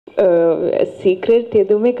Secret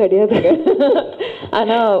எதுவுமே கிடையாதுங்க.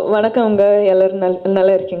 ஆனால் வணக்கம்ங்க, எல்லோரும்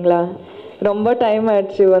நல்லா இருக்கீங்களா? ரொம்ப டைம்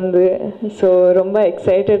ஆயிடுச்சு வந்து, ஸோ ரொம்ப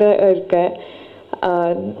எக்ஸைட்டடாக இருக்கேன்.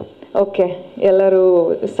 ஓகே, எல்லோரும்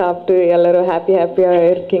சாப்பிட்டு எல்லோரும் ஹாப்பியாக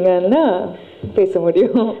இருக்கீங்கன்னா பேச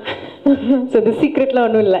முடியும். ஸோ இந்த சீக்ரெட்லாம்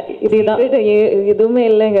ஒன்றும் இல்லை, இதுதான் எதுவுமே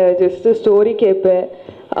இல்லைங்க. ஜஸ்ட்டு ஸ்டோரி கேட்பேன்.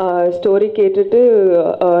 ஸ்டோரி கேட்டுட்டு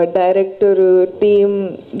டைரக்டரு டீம்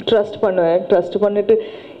ட்ரஸ்ட் பண்ணுவேன். ட்ரஸ்ட் பண்ணிட்டு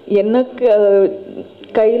எனக்கு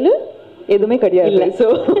கையில் எதுவுமே கிடையாது. ஸோ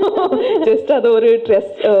ஜஸ்ட் அது ஒரு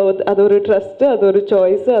ட்ரஸ்ட், அது ஒரு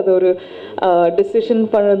சாய்ஸ், அது ஒரு டிசிஷன்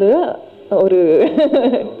பண்ணது ஒரு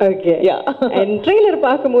ஓகே. அண்ட் ட்ரெய்லர்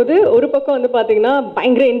பார்க்கும்போது ஒரு பக்கம் வந்து பார்த்தீங்கன்னா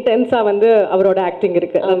பயங்கர இன்டென்ஸாக வந்து அவரோட ஆக்டிங்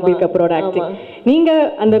இருக்கு, ரன்பீர் கபூரோட ஆக்டிங். நீங்கள்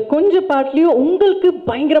அந்த கொஞ்சம் பாட்லேயும் உங்களுக்கு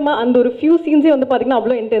பயங்கரமாக அந்த ஒரு ஃபியூ சீன்ஸே வந்து பார்த்தீங்கன்னா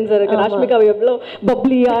அவ்வளோ இன்டென்ஸாக இருக்குது. ராஷ்மிகாவை எவ்வளோ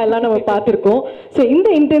பப்ளியாக எல்லாம் நம்ம பார்த்துருக்கோம். ஸோ இந்த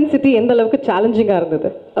இன்டென்சிட்டி எந்த அளவுக்கு சேலஞ்சிங்காக இருந்தது?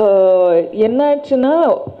 என்னாச்சுன்னா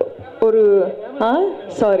ஒரு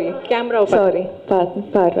சாரி கேமரா சாரி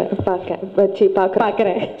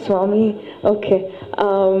பார்க்குறேன் சுவாமி. ஓகே,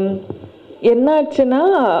 என்னாச்சுன்னா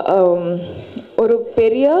ஒரு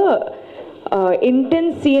பெரிய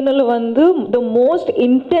இன்டென்ஸ் சீனில் வந்து த மோஸ்ட்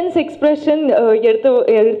இன்டென்ஸ் எக்ஸ்பிரஷன்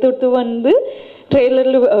எடுத்து வந்து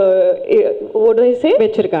ட்ரெய்லரில்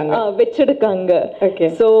வச்சிருக்காங்க. ஓகே,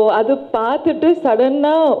 ஸோ அது பார்த்துட்டு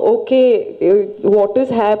சடனாக okay what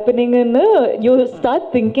is ஹேப்பனிங்னு you start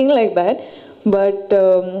thinking like that. But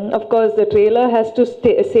of course the trailer has to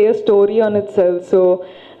say a story on itself. So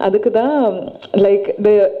adukku da like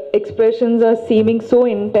the expressions are seeming so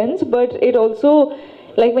intense, but it also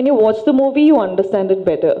like when you watch the movie you understand it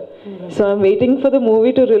better. So I'm waiting for the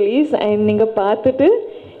movie to release and ninga paathutu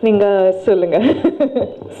ninga solunga.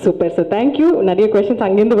 Super, so thank you. Nariya questions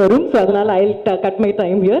angendu varum, so adanal I'll cut my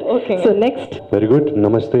time here. Okay, so next. Very good.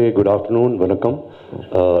 Namaste, good afternoon, vanakkam.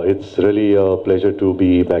 It's really a pleasure to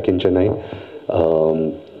be back in Chennai.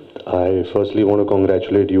 I firstly want to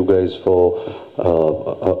congratulate you guys for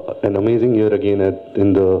an amazing year again in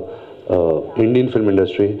the Indian film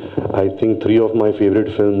industry. I think 3 of my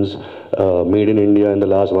favorite films made in India in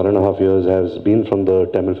the last 1.5 years has been from the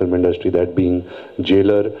Tamil film industry, that being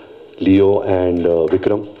Jailer, Leo and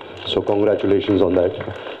Vikram. So congratulations on that.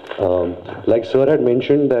 Like sir had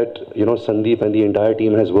mentioned that, you know, Sandeep and the entire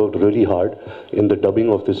team has worked really hard in the dubbing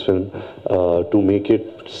of this film to make it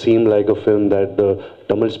seem like a film that the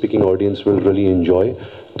Tamil speaking audience will really enjoy.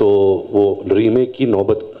 So wo remake ki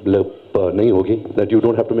naubat nahi hogi, that you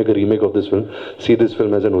don't have to make a remake of this film. See this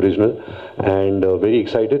film as an original, and very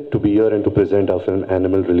excited to be here and to present our film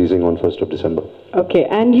Animal, releasing on 1st of December. Okay,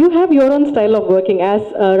 and you have your own style of working, as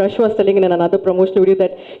Rush was telling in another promotion video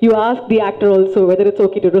that you ask the actor also whether it's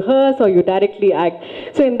okay to rehearse or you directly act.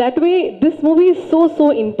 So in that way this movie is so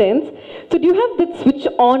intense. So do you have that switch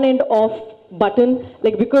on and off button,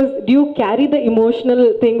 like, because do you carry the emotional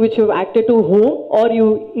thing which you've acted to home, or you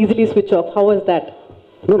easily switch off? How was that?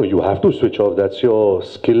 No, you have to switch off. That's your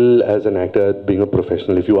skill as an actor, being a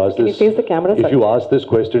professional. If you ask this, can you face the camera, if you ask this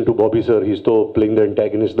question to Bobby sir, he's still playing the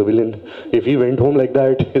antagonist, the villain. If he went home like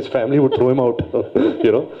that, his family would throw him out.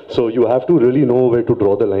 You know, so you have to really know where to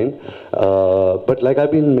draw the line. But like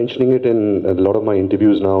I've been mentioning it in a lot of my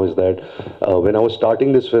interviews now, is that when I was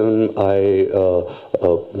starting this film, I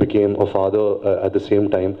became a father at the same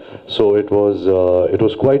time. So it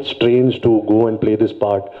was quite strange to go and play this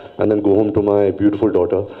part and then go home to my beautiful daughter.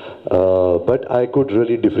 But I could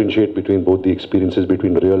really differentiate between both the experiences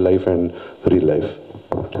between real life and real life.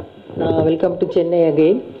 Welcome to Chennai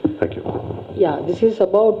again. Thank you. Yeah, this is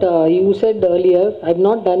about, you said earlier, I've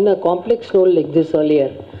not done a complex role like this earlier.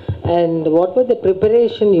 And what was the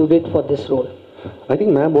preparation you did for this role? I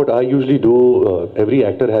think, ma'am, what I usually do, every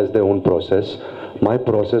actor has their own process. My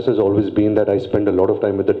process has always been that I spend a lot of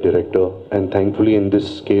time with the director, and thankfully in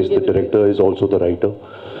this case the director is also the writer.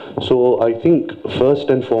 So I think first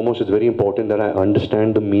and foremost it's very important that I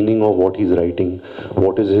understand the meaning of what he's writing,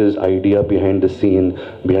 what is his idea behind the scene,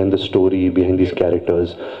 behind the story, behind these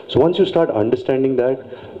characters. So once you start understanding that,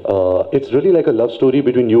 it's really like a love story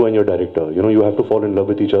between you and your director. You know, you have to fall in love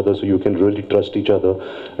with each other so you can really trust each other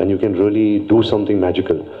and you can really do something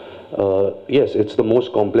magical. Yes, it's the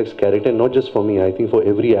most complex character, not just for me. I think for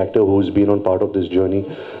every actor who's been on part of this journey,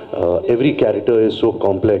 every character is so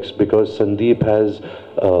complex because Sandeep has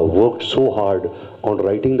worked so hard on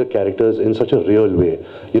writing the characters in such a real way.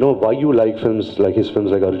 You know, why you like films like his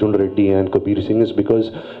films like Arjun Reddy and Kabir Singh is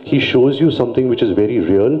because he shows you something which is very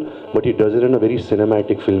real, but he does it in a very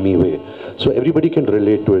cinematic, filmy way. So everybody can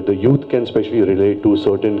relate to it. The youth can especially relate to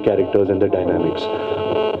certain characters and their dynamics.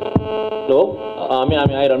 Hello,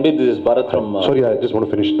 I Ranbir, this is Bharat from... Sorry, I just want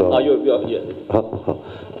to finish the...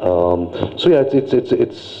 So yeah,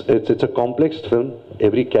 it's a complex film.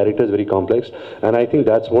 Every character is very complex, and I think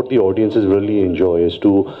that's what the audiences really enjoy, is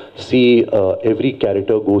to see every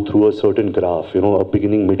character go through a certain graph, you know, a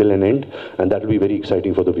beginning, middle, and end, and that will be very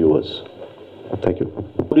exciting for the viewers. Thank you.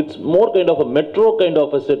 But it's more kind of a metro kind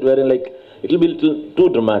of a set, wherein like it'll be a little too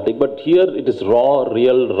dramatic, but here it is raw,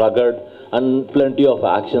 real, rugged, and plenty of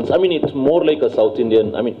actions. I mean, it's more like a South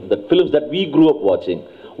Indian, I mean, the films that we grew up watching.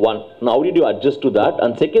 One, now how did you adjust to that?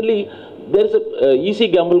 And secondly, there's a easy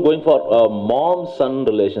gamble going for mom-son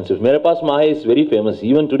relationships. Mere Paas Maa Hai is very famous.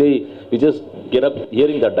 Even today, we just get up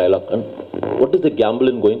hearing that dialogue. And what is the gamble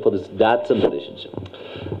in going for this dad-son relationship?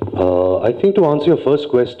 I think to answer your first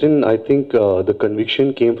question, I think the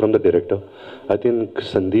conviction came from the director. I think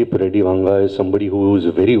Sandeep Reddy Vanga is somebody who is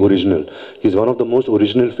very original. He's one of the most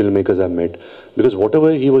original filmmakers I've met. Because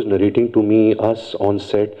whatever he was narrating to me, us on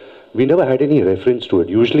set, we never had any reference to it.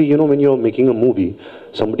 Usually, you know, when you're making a movie,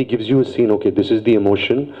 somebody gives you a scene, okay, this is the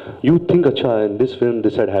emotion. You think, acha, in this film,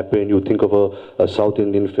 this had happened. You think of a South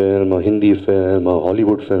Indian film, a Hindi film, a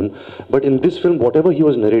Hollywood film. But in this film, whatever he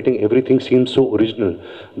was narrating, everything seemed so original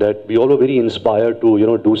that we all were very inspired to, you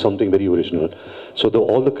know, do something very original. So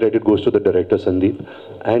all the credit goes to the director, Sandeep.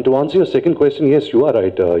 And to answer your second question, yes, you are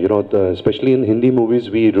right. You know, especially in Hindi movies,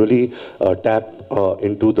 we really tap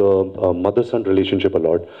into the mother-son relationship a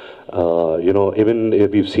lot. You know, even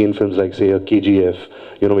if we've seen films like, say, a KGF,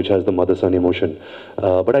 you know, which has the mother-son emotion.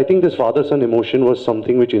 But I think this father-son emotion was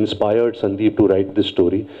something which inspired Sandeep to write this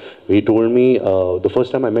story. He told me the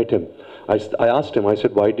first time I met him, I asked him, I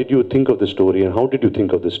said, why did you think of this story and how did you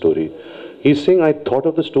think of this story? He's saying, I thought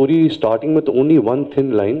of the story starting with only one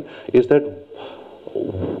thin line, is that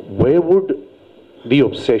where would the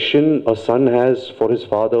obsession a son has for his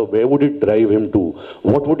father, where would it drive him to?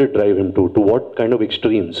 What would it drive him to? To what kind of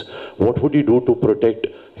extremes? What would he do to protect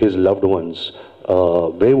his loved ones?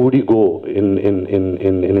 Where would he go in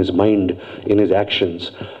his mind, in his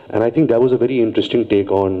actions? And I think that was a very interesting take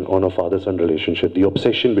on a father-son relationship, the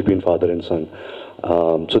obsession between father and son.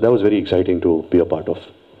 So that was very exciting to be a part of.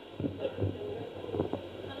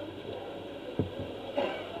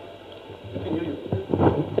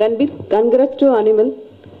 Ranbir, congrats to Animal.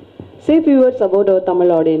 Say few words about our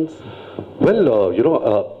Tamil audience. Well, you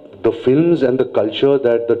know, the films and the culture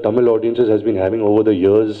that the Tamil audiences has been having over the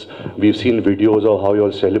years, we've seen videos of how you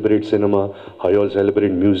all celebrate cinema, how you all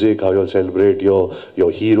celebrate music, how you all celebrate your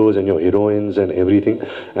heroes and your heroines and everything.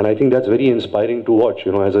 And I think that's very inspiring to watch,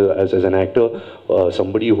 you know, as an actor,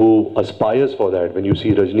 somebody who aspires for that. When you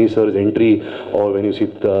see Rajni sir's entry, or when you see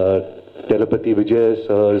Telepathy Vijay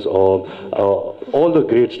sirs, or all the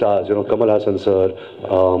great stars, you know, Kamal Hassan sir,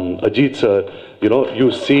 Ajith sir, you know,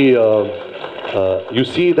 you see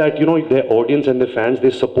that, you know, their audience and their fans,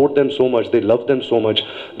 they support them so much, they love them so much,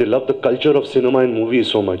 they love the culture of cinema and movies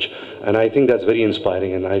so much, and I think that's very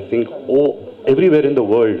inspiring. And I think everywhere in the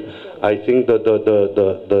world, I think the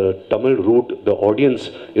Tamil root, the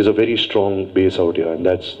audience is a very strong base out here, and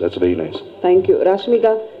that's very nice. Thank you.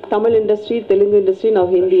 Rashmika, Tamil industry, Telugu industry, now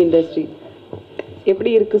Hindi industry. எப்படி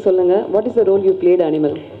இருக்கு சொல்லுங்க? What is the role you played,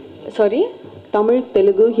 Animal? Sorry? Tamil,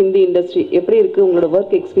 Telugu, Hindi industry. எப்படி இருக்கு உங்களோட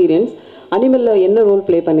work experience? Animalல என்ன role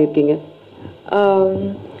play பண்ணிருக்கீங்க?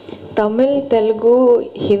 Tamil, Telugu,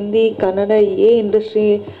 Hindi, Kannada,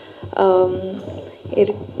 industry,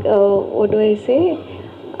 what do I say?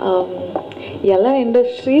 எல்லா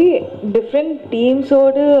industry different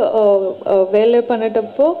டீம்ஸோடு வேலை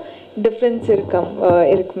பண்ணிட்டப்போ டிஃப்ரென்ஸ்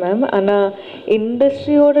இருக்கு மேம். ஆனால்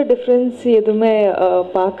இண்டஸ்ட்ரியோட டிஃப்ரென்ஸ் எதுவுமே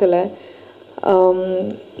பார்க்கல.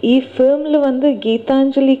 ஃபிலிமில் வந்து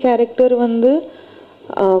கீதாஞ்சலி கேரக்டர் வந்து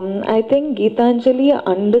I think Geetanjali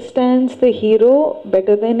understands the hero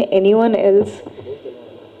better than anyone else,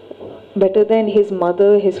 better than his mother,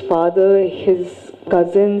 his father, his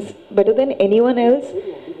cousins, better than anyone else.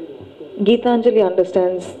 Geetanjali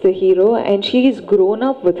understands the hero, and she's grown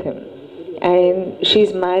up with him, and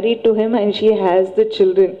she's married to him, and she has the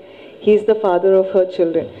children. He's the father of her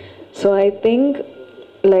children. So I think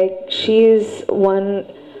like she is one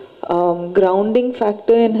grounding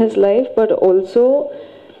factor in his life, but also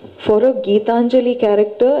for a Geetanjali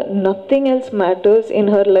character, nothing else matters in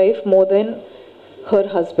her life more than her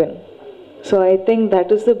husband. So I think that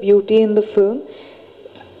is the beauty in the film.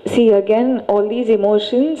 See, again, all these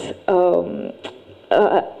emotions,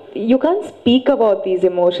 you can't speak about these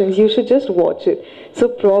emotions, you should just watch it. So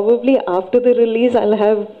probably after the release I'll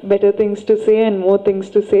have better things to say and more things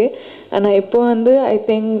to say. And I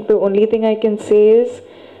think the only thing I can say is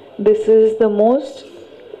this is the most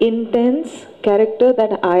intense character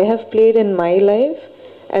that I have played in my life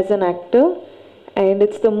as an actor, and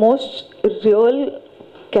it's the most real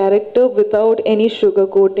character without any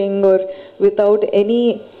sugarcoating or without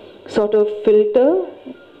any sort of filter.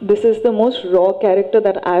 This is the most raw character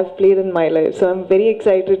that I've played in my life. So I'm very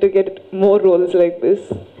excited to get more roles like this.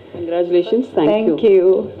 Congratulations. Thank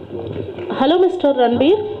you. Hello, Mr.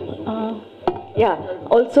 Ranbir. Yeah,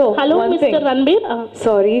 also Hello, one Mr. thing. Ranbir.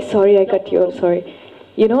 Sorry, I cut you off, sorry.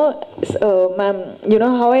 You know, ma'am, you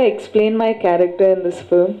know how I explain my character in this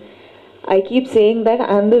film? I keep saying that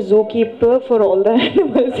I'm the zookeeper for all the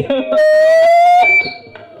animals here.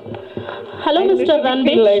 Hello, I Mr. literally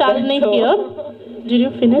Ranbir. feel like Shalini that, so- here. Did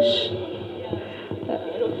you finish?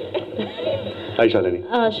 Hi, Shalini.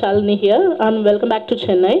 Shalini here, and welcome back to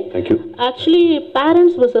Chennai. Thank you. Actually,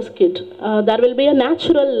 parents versus kid. There will be a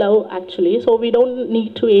natural love, actually, so we don't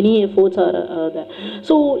need to any efforts or there.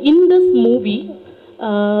 So, in this movie,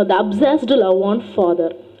 the obsessed love on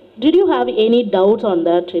father. Did you have any doubts on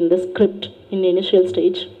that in the script in the initial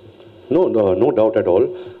stage? No doubt at all.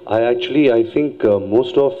 I think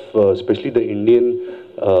most of, especially the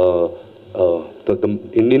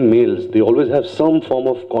Indian males, they always have some form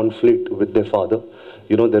of conflict with their father.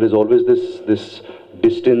 You know, there is always this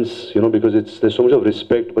distance, you know, because there's so much of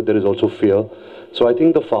respect, but there is also fear. So I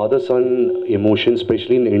think the father-son emotion,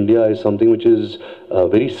 especially in India, is something which is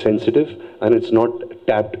very sensitive, and it's not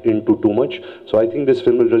tapped into too much. So I think this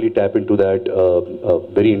film will really tap into that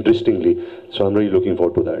very interestingly. So I'm really looking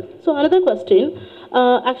forward to that. So another question,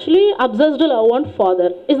 actually obsessed love on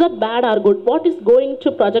father, is that bad or good? What is going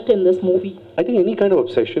to project in this movie? I think any kind of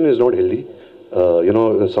obsession is not healthy. You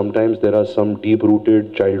know, sometimes there are some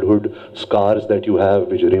deep-rooted childhood scars that you have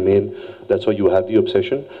which remain. That's why you have the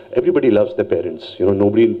obsession. Everybody loves their parents. You know,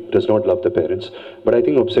 nobody does not love their parents. But I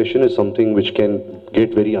think obsession is something which can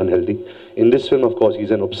get very unhealthy. In this film, of course,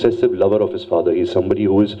 he's an obsessive lover of his father. He's somebody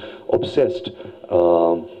who is obsessed.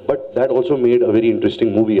 But that also made a very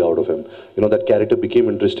interesting movie out of him. You know, that character became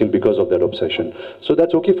interesting because of that obsession. So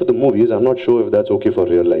that's okay for the movies. I'm not sure if that's okay for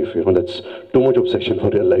real life. You know, that's too much obsession for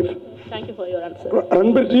real life. Thank you for your answer.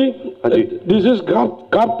 Ranbir ji, Ajith. this is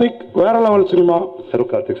Karthik, Vera Level Cinema. Hello,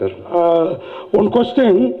 Karthik sir. One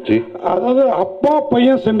question. Ji. அதாவது அப்பா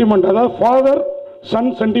பையன் sentiment, அதாவது father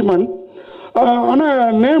son sentiment.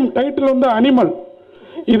 ஆனால் name title வந்து animal.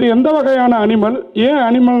 இது எந்த வகையான animal, ஏன்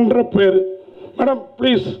அனிமல்ன்ற பேர்? Madam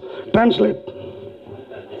please translate.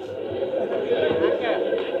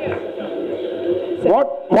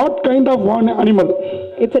 What kind of one animal?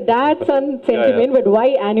 It's a dad-son sentiment, but why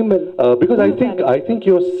animal? Because I think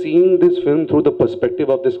you're seeing this film through the perspective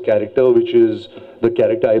of this character, which is the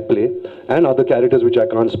character I play, and other characters which I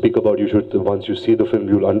can't speak about. You should, once you see the film,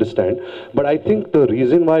 you'll understand. But I think the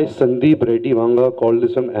reason why Sandeep Reddy Vanga called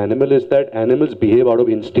this film Animal is that animals behave out of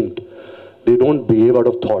instinct. They don't behave out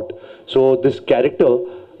of thought. So this character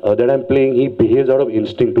that I'm playing, he behaves out of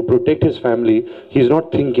instinct. To protect his family, he's not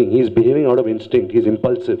thinking, he's behaving out of instinct, he's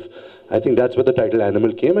impulsive. I think that's where the title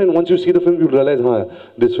Animal came, and once you see the film, you'll realize,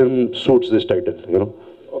 this film suits this title, you know.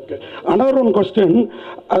 Okay. Another one question.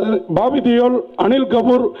 Bobby Deol, Anil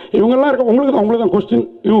Kapoor, இவங்கெல்லாம் உங்களுக்கு தான் question,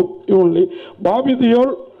 you only. Bobby Deol,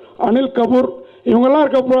 Anil Kapoor, இவங்கெல்லாம்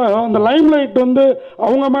இருக்கப்போ அந்த Lime light வந்து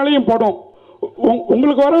அவங்க மேலேயும் படம்.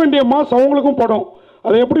 உங்களுக்கு வர வேண்டிய மாஸ் அவங்களுக்கும் படம்.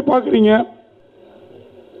 அதை எப்படி பார்க்குறீங்க?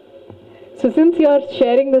 So since you are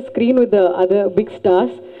sharing the screen with the other big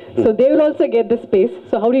stars, so they will also get the space.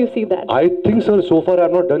 So how do you see that? I think, sir, so far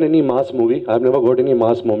I've not done any mass movie. I've never got any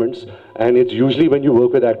mass moments. And it's usually when you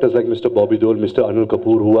work with actors like Mr. Bobby Deol, Mr. Anil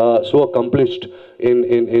Kapoor, who are so accomplished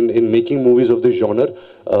in making movies of this genre,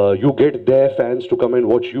 you get their fans to come and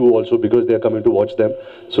watch you also because they're coming to watch them.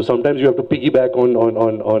 So sometimes you have to piggyback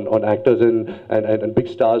on actors and big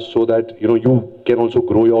stars so that, you know, you can also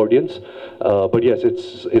grow your audience. But yes,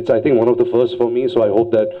 it's I think one of the first for me, so I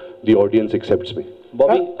hope that the audience accepts me.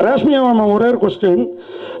 Bobby? Rashmika ma'am, ஒரே ஒரு question.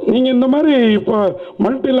 நீங்கள் இந்த மாதிரி இப்போ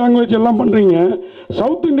multi language எல்லாம் பண்ணுறீங்க,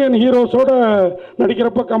 south Indian ஹீரோஸோட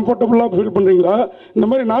நடிக்கிறப்ப கம்ஃபர்டபுளாக feel பண்ணுறீங்களா, இந்த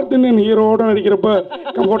மாதிரி நார்த் இந்தியன் ஹீரோவோட நடிக்கிறப்ப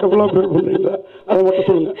கம்ஃபர்டபுளாக ஃபீல் பண்ணுறீங்களா, அதை மட்டும்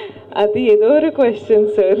சொல்லுங்கள். அது ஏதோ ஒரு கொஸ்டின்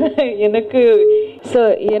சார்.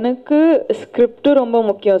 எனக்கு ஸ்கிரிப்டு ரொம்ப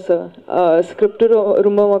முக்கியம் சார். ஸ்கிரிப்டு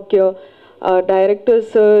ரொம்ப முக்கியம். டைரக்டர்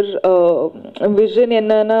சார் விஷன்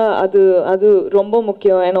என்னன்னா அது ரொம்ப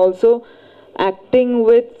முக்கியம். And also acting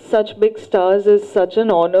with such big stars is such an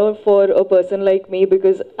honor for a person like me,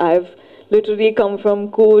 because I've literally come from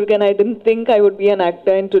Coorg and I didn't think I would be an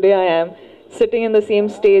actor, and today I am sitting in the same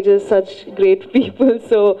stage as such great people.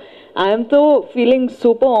 So I am though feeling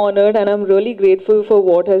super honored, and I'm really grateful for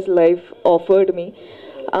what has life offered me.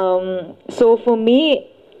 So for me,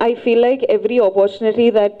 I feel like every opportunity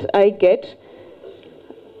that I get,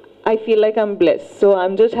 I feel like I'm blessed. So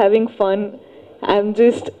I'm just having fun I'm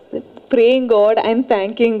just praying God and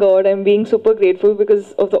thanking God. I'm being super grateful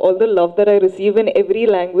because of all the love that I receive in every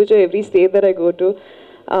language or every state that I go to.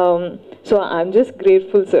 So I'm just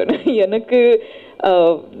grateful, sir. Yeah,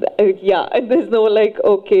 there's no like,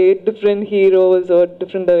 okay, different heroes or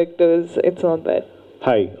different directors. It's not that.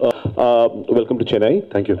 Hi, welcome to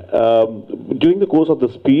Chennai. Thank you. During the course of the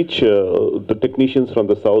speech, the technicians from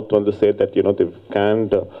the south want to say that they've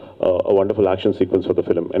canned a wonderful action sequence for the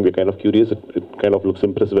film, and we're kind of curious. It kind of looks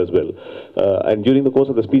impressive as well. And during the course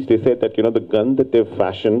of the speech, they said that the gun that they've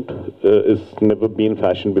fashioned is never been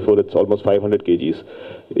fashioned before. It's almost 500 kgs.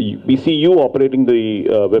 We see you operating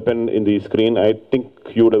the weapon in the screen. I think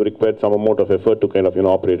you would have required some amount of effort to kind of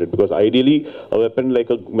operate it, because ideally a weapon like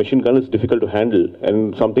a machine gun is difficult to handle,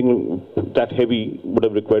 and something that heavy would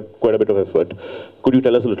have required quite a bit of effort. Could you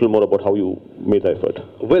tell us a little more about how you made the effort?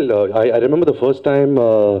 Well, I remember the first time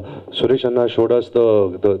Suresh Anna showed us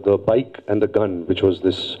the bike and the gun, which was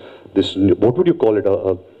this what would you call it?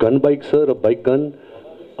 A gun bike, sir? A bike gun?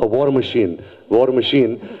 A war machine.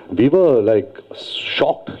 We were like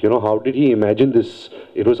shocked, how did he imagine this?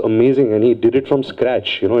 It was amazing, and he did it from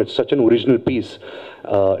scratch. It's such an original piece.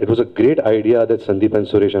 It was a great idea that Sandeep and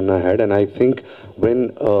Suresh Anna had, and I think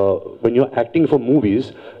when you're acting for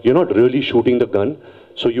movies, you're not really shooting the gun.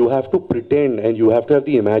 So you have to pretend, and you have to have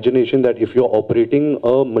the imagination that if you're operating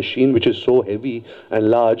a machine which is so heavy and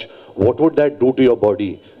large, what would that do to your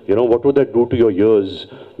body? What would that do to your ears?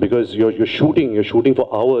 Because you're shooting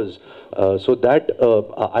for hours. So that,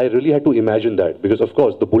 I really had to imagine that, because of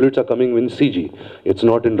course the bullets are coming in CG. It's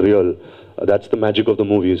not in real. That's the magic of the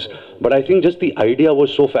movies. But I think just the idea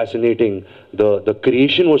was so fascinating. The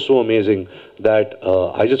creation was so amazing that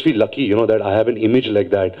I just feel lucky, that I have an image like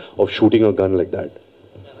that of shooting a gun like that.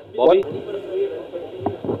 Bobby?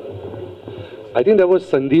 I think that was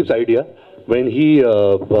Sandeep's idea. When he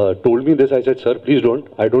told me this, I said, sir, please don't.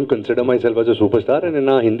 I don't consider myself as a superstar, and in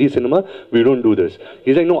our Hindi cinema, we don't do this.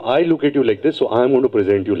 He's like, no, I look at you like this, so I'm going to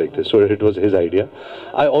present you like this. So it was his idea.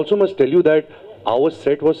 I also must tell you that our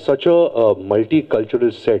set was such a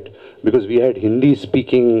multicultural set, because we had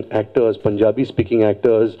Hindi-speaking actors, Punjabi-speaking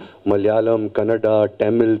actors, Malayalam, Kannada,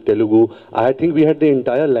 Tamil, Telugu. I think we had the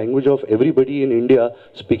entire language of everybody in India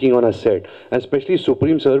speaking on our set. And especially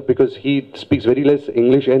Supreme Sir, because he speaks very less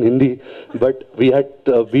English and Hindi. But we had,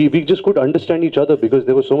 we just could understand each other, because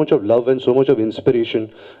there was so much of love and so much of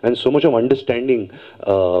inspiration and so much of understanding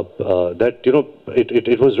that,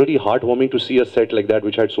 it was really heartwarming to see a set like that,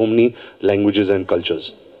 which had so many languages and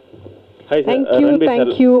cultures. Hi, Thank Ranbir,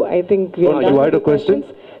 thank you. I think we are done You with had the a question?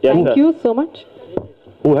 questions. Yes, Thank sir. you so much.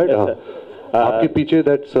 Who had? Yes, sir. आपके पीछे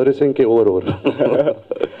that sir is saying over.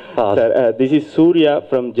 Sir, this is Surya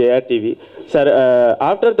from JR TV. Sir,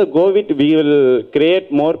 after the COVID, we will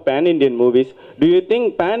create more pan-Indian movies. Do you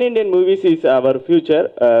think pan-Indian movies is our future?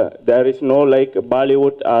 There is no like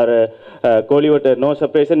Bollywood or Kollywood, no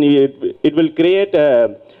separation. It will create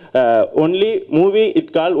only movie,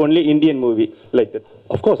 it called only Indian movie, like that.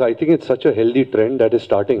 Of course, I think it's such a healthy trend that is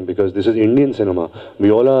starting, because this is Indian cinema.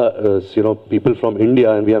 We all are, people from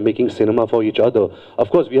India, and we are making cinema for each other. Of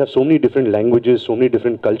course, we have so many different languages, so many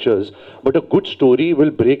different cultures, but a good story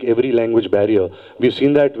will break every language barrier. We've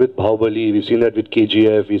seen that with Bahubali, we've seen that with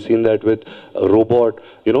KGF, we've seen that with Robot.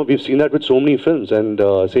 We've seen that with so many films, and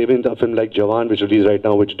say even a film like Jawan, which released right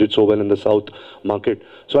now, which did so well in the South market.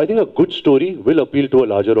 So I think a good story will appeal to a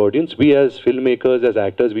larger audience. We as filmmakers, as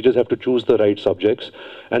actors, we just have to choose the right subjects.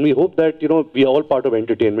 And we hope that, we are all part of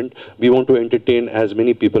entertainment. We want to entertain as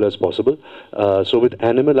many people as possible. So with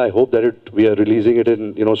Animal, I hope that we are releasing it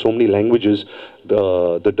in, so many languages.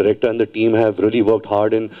 The director and the team have really worked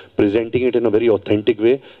hard in presenting it in a very authentic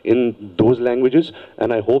way in those languages.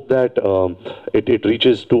 And I hope that it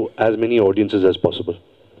reaches to as many audiences as possible.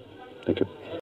 Thank you.